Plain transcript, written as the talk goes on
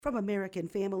From American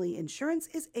Family Insurance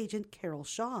is Agent Carol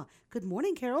Shaw. Good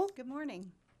morning, Carol. Good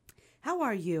morning. How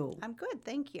are you? I'm good,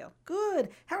 thank you. Good.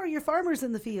 How are your farmers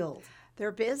in the field?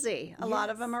 They're busy. A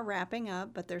lot of them Yes. are wrapping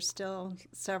up, but there's still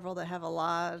several that have a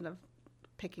lot of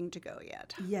picking to go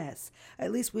yet. Yes.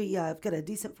 At least we have got a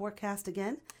decent forecast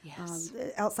again. Yes.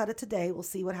 Outside of today, we'll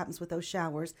see what happens with those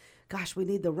showers. Gosh, we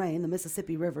need the rain. The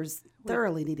Mississippi River's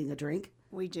thoroughly needing a drink.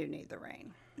 We do need the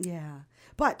rain. Yeah.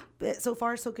 But so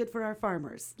far, so good for our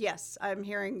farmers. Yes, I'm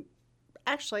hearing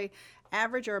actually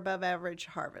average or above average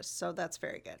harvest, so that's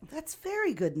very good. That's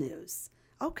very good news.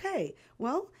 Okay.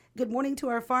 Well, good morning to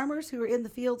our farmers who are in the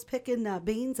fields picking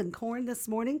beans and corn this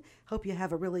morning. Hope you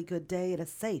have a really good day and a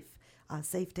safe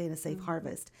day and a safe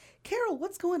harvest. Carol,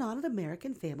 what's going on at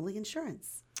American Family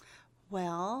Insurance?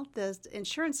 Well, the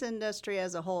insurance industry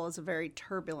as a whole is a very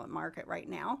turbulent market right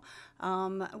now.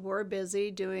 We're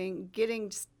busy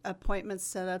getting appointments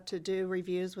set up to do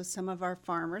reviews with some of our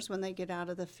farmers when they get out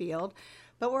of the field.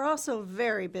 But we're also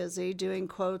very busy doing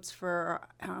quotes for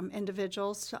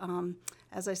individuals.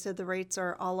 As I said, the rates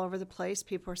are all over the place.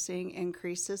 People are seeing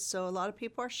increases, so a lot of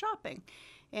people are shopping.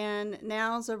 And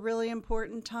now's a really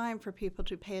important time for people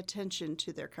to pay attention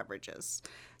to their coverages.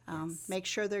 Make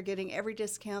sure they're getting every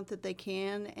discount that they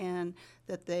can and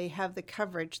that they have the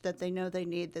coverage that they know they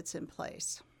need that's in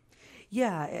place.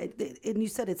 Yeah, and you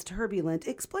said it's turbulent.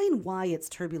 Explain why it's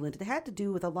turbulent. It had to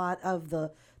do with a lot of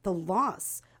the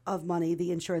loss of money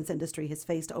the insurance industry has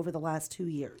faced over the last 2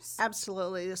 years.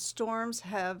 Absolutely. The storms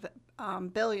have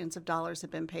billions of dollars have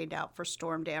been paid out for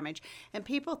storm damage. And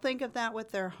people think of that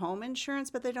with their home insurance,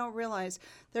 but they don't realize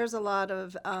there's a lot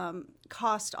of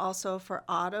cost also for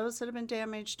autos that have been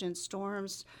damaged in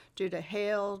storms due to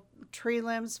hail, tree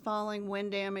limbs falling,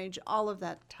 wind damage, all of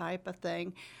that type of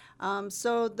thing.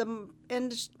 So the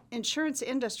insurance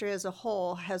industry as a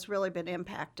whole has really been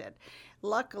impacted.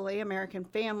 Luckily, American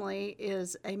Family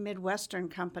is a Midwestern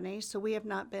company, so we have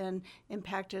not been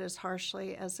impacted as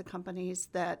harshly as the companies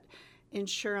that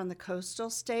insure on the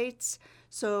coastal states.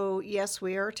 So yes,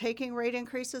 we are taking rate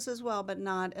increases as well, but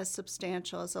not as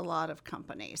substantial as a lot of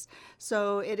companies.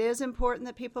 So it is important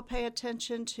that people pay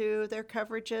attention to their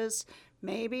coverages.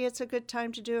 Maybe it's a good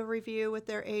time to do a review with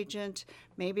their agent.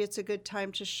 Maybe it's a good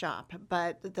time to shop,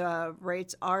 but the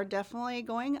rates are definitely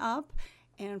going up.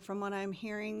 And from what I'm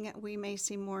hearing, we may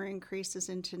see more increases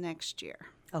into next year.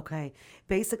 Okay.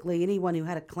 Basically, anyone who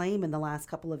had a claim in the last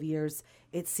couple of years,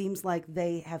 it seems like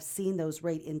they have seen those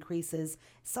rate increases.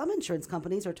 Some insurance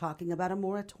companies are talking about a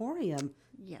moratorium.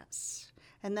 Yes,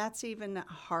 and that's even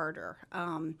harder.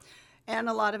 And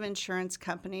a lot of insurance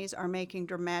companies are making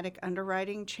dramatic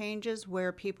underwriting changes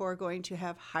where people are going to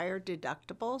have higher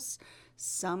deductibles.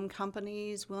 Some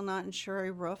companies will not insure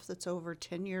a roof that's over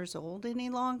 10 years old any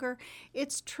longer.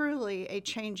 It's truly a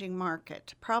changing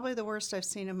market. Probably the worst I've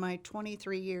seen in my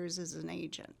 23 years as an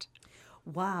agent.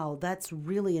 Wow, that's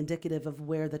really indicative of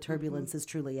where the turbulence is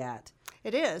truly at.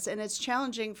 It is, and it's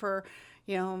challenging for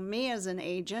me as an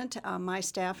agent. My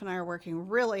staff and I are working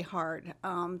really hard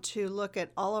to look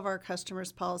at all of our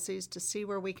customers' policies to see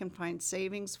where we can find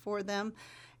savings for them.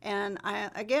 And I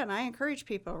encourage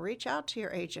people to reach out to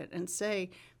your agent and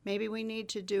say, maybe we need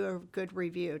to do a good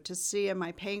review to see, am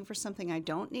I paying for something I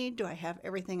don't need? Do I have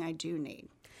everything I do need?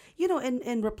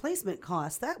 And replacement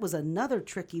costs, that was another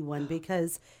tricky one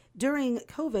because during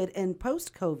COVID and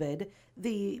post-COVID,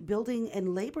 the building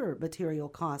and labor material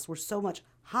costs were so much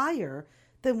higher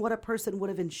than what a person would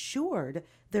have insured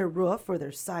their roof or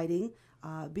their siding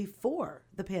before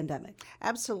the pandemic.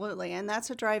 Absolutely, and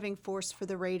that's a driving force for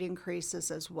the rate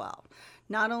increases as well.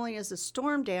 Not only is the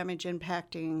storm damage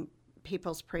impacting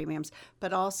people's premiums,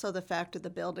 but also the fact that the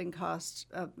building cost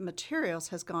of materials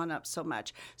has gone up so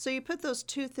much. So you put those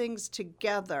two things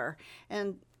together,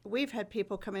 and we've had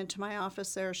people come into my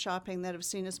office that are shopping that have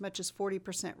seen as much as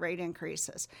 40% rate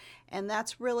increases. And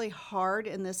that's really hard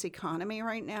in this economy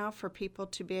right now for people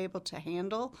to be able to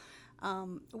handle.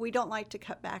 We don't like to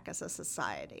cut back as a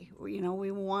society.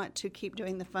 We want to keep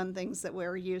doing the fun things that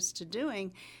we're used to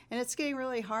doing, and it's getting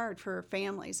really hard for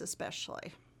families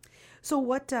especially. So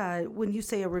when you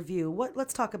say a review,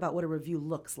 let's talk about what a review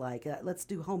looks like. Let's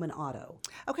do home and auto.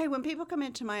 Okay, when people come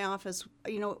into my office,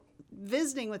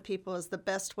 visiting with people is the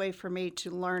best way for me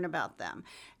to learn about them.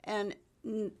 And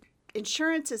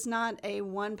insurance is not a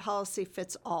one policy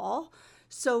fits all.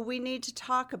 So we need to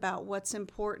talk about what's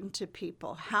important to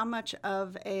people. How much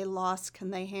of a loss can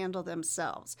they handle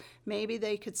themselves? Maybe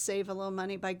they could save a little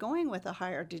money by going with a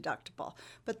higher deductible,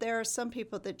 but there are some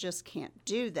people that just can't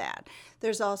do that.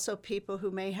 There's also people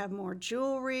who may have more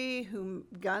jewelry,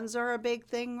 guns are a big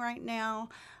thing right now.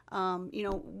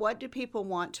 What do people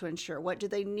want to insure? What do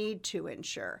they need to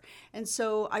insure? And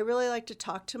so I really like to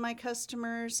talk to my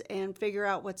customers and figure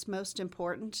out what's most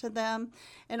important to them.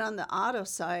 And on the auto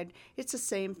side, it's the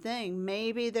same thing.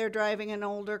 Maybe they're driving an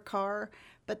older car,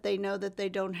 but they know that they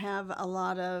don't have a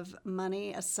lot of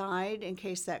money aside in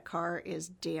case that car is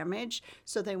damaged,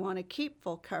 so they want to keep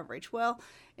full coverage. Well,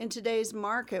 in today's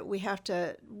market, we have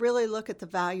to really look at the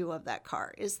value of that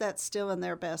car. Is that still in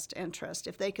their best interest?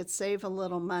 If they could save a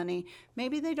little money,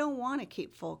 maybe they don't want to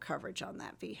keep full coverage on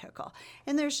that vehicle.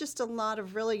 And there's just a lot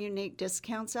of really unique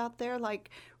discounts out there. Like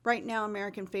right now,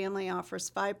 American Family offers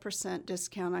 5%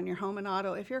 discount on your home and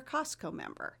auto if you're a Costco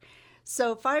member.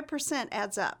 So 5%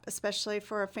 adds up, especially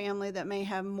for a family that may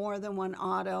have more than one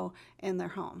auto in their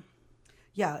home.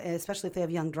 Yeah, especially if they have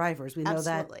young drivers. We know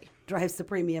Absolutely. that drives the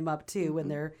premium up too when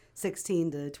they're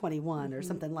 16 to 21 or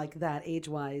something like that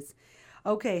age-wise.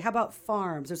 Okay, how about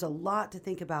farms? There's a lot to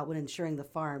think about when insuring the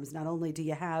farms. Not only do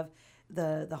you have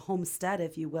the homestead,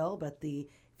 if you will, but the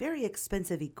very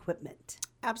expensive equipment.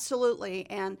 Absolutely.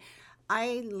 And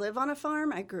I live on a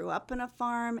farm. I grew up in a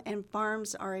farm, and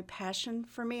farms are a passion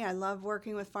for me. I love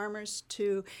working with farmers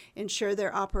to ensure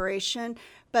their operation.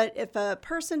 But if a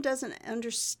person doesn't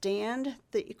understand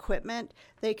the equipment,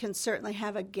 they can certainly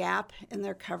have a gap in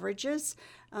their coverages.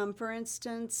 For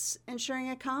instance, insuring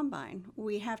a combine.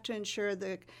 We have to insure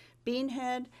the bean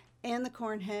head and the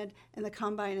corn head and the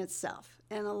combine itself.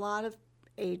 And a lot of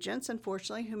agents,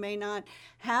 unfortunately, who may not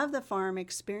have the farm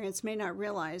experience may not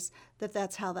realize that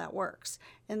that's how that works.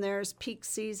 And there's peak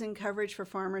season coverage for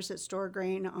farmers that store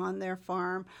grain on their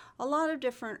farm. A lot of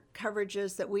different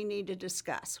coverages that we need to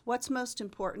discuss. What's most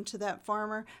important to that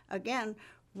farmer? Again,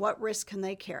 what risk can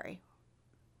they carry?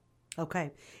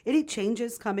 Okay. Any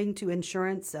changes coming to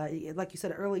insurance? Like you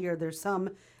said earlier, there's some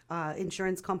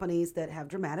insurance companies that have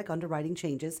dramatic underwriting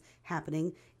changes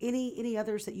happening. Any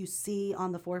others that you see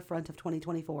on the forefront of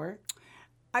 2024?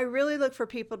 I really look for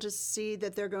people to see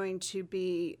that they're going to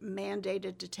be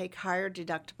mandated to take higher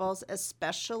deductibles,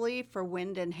 especially for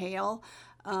wind and hail.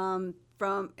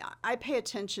 I pay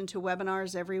attention to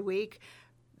webinars every week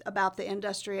about the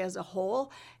industry as a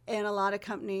whole, and a lot of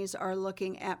companies are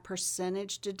looking at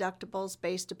percentage deductibles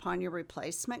based upon your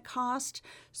replacement cost.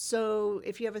 So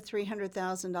if you have a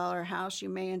 $300,000 house, you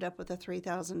may end up with a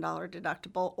 $3,000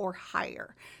 deductible or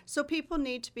higher. So people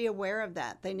need to be aware of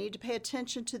that. They need to pay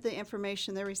attention to the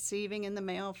information they're receiving in the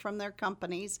mail from their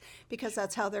companies, because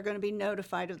that's how they're going to be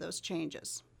notified of those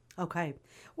changes. Okay.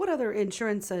 What other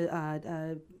insurance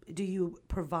do you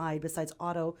provide besides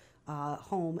auto,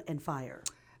 home, and fire?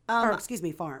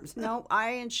 Farms. No, I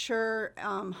insure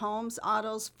homes,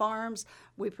 autos, farms.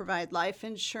 We provide life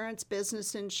insurance,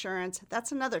 business insurance.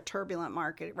 That's another turbulent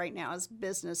market right now, is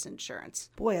business insurance.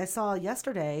 Boy, I saw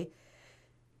yesterday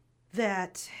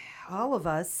that all of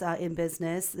us in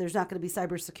business, there's not going to be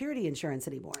cybersecurity insurance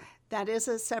anymore. That is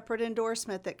a separate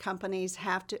endorsement that companies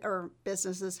have to, or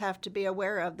businesses have to be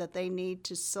aware of, that they need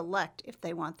to select if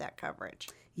they want that coverage.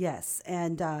 Yes,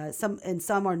 and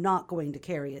some are not going to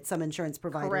carry it, some insurance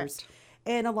providers. Correct.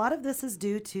 And a lot of this is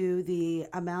due to the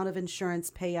amount of insurance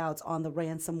payouts on the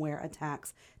ransomware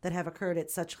attacks that have occurred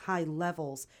at such high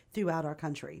levels throughout our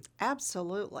country.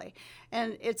 Absolutely.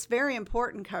 And it's very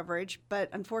important coverage, but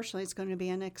unfortunately it's going to be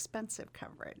an expensive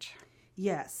coverage.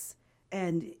 Yes.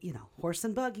 And, horse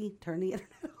and buggy, turn the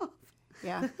internet off.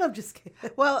 Yeah. I'm just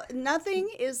kidding. Well, nothing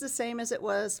is the same as it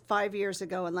was 5 years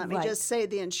ago. And let me Right. just say,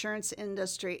 the insurance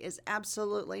industry is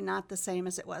absolutely not the same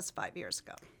as it was 5 years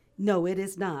ago. No, it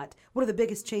is not. What are the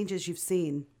biggest changes you've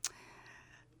seen?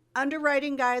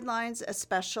 Underwriting guidelines,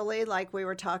 especially like we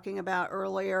were talking about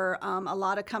earlier, a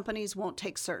lot of companies won't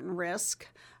take certain risk.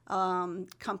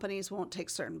 Companies won't take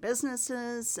certain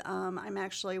businesses. I'm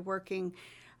actually working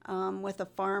with a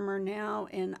farmer now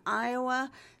in Iowa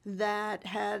that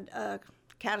had a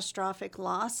catastrophic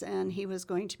loss, and he was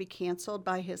going to be canceled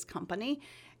by his company.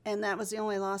 And that was the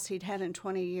only loss he'd had in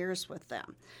 20 years with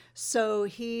them. So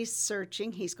he's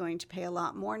searching. He's going to pay a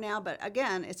lot more now. But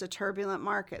again, it's a turbulent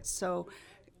market. So,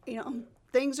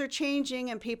 things are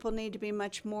changing, and people need to be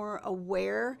much more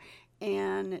aware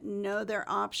and know their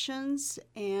options,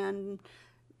 and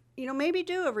maybe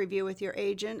do a review with your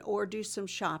agent or do some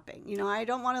shopping. I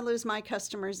don't want to lose my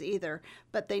customers either,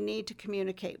 but they need to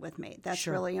communicate with me. That's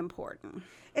Sure. really important.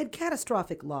 And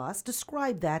catastrophic loss,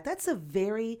 describe that. That's a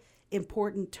very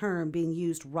important term being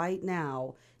used right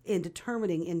now in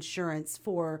determining insurance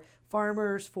for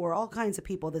farmers, for all kinds of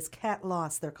people, this cat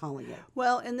loss, they're calling it.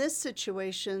 Well, in this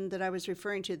situation that I was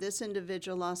referring to, this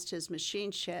individual lost his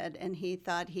machine shed, and he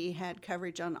thought he had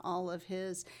coverage on all of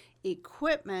his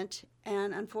equipment,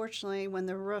 And unfortunately, when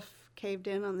the roof caved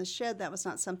in on the shed, that was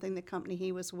not something the company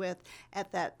he was with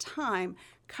at that time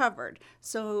covered.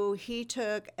 So he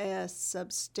took a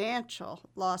substantial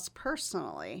loss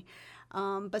personally,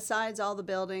 besides all the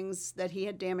buildings that he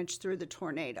had damaged through the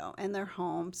tornado and their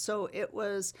home. So it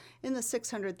was in the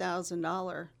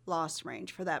 $600,000 loss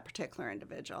range for that particular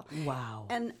individual. Wow.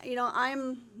 And,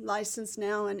 I'm licensed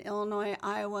now in Illinois,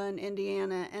 Iowa, and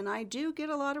Indiana, and I do get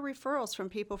a lot of referrals from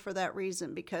people for that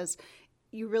reason, because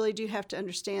you really do have to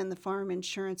understand the farm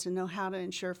insurance and know how to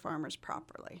insure farmers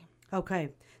properly. Okay.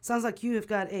 Sounds like you have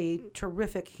got a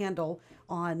terrific handle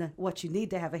on what you need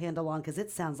to have a handle on, because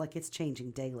it sounds like it's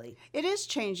changing daily. It is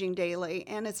changing daily,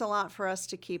 and it's a lot for us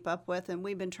to keep up with, and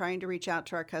we've been trying to reach out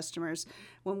to our customers.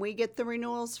 When we get the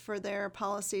renewals for their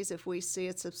policies, if we see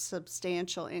it's a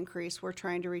substantial increase, we're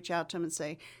trying to reach out to them and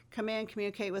say, come in,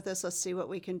 communicate with us, let's see what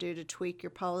we can do to tweak your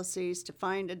policies, to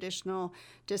find additional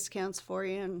discounts for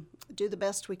you, and do the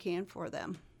best we can for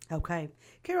them. Okay.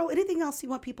 Carol, anything else you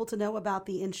want people to know about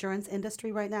the insurance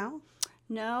industry right now?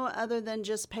 No, other than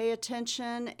just pay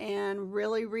attention and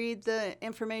really read the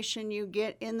information you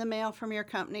get in the mail from your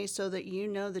company so that you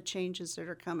know the changes that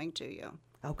are coming to you.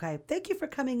 Okay. Thank you for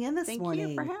coming in this morning.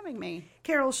 Thank you for having me.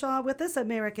 Carol Shaw with us,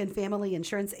 American Family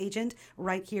Insurance Agent,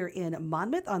 right here in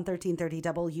Monmouth on 1330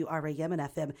 WRAM and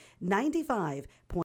FM 95.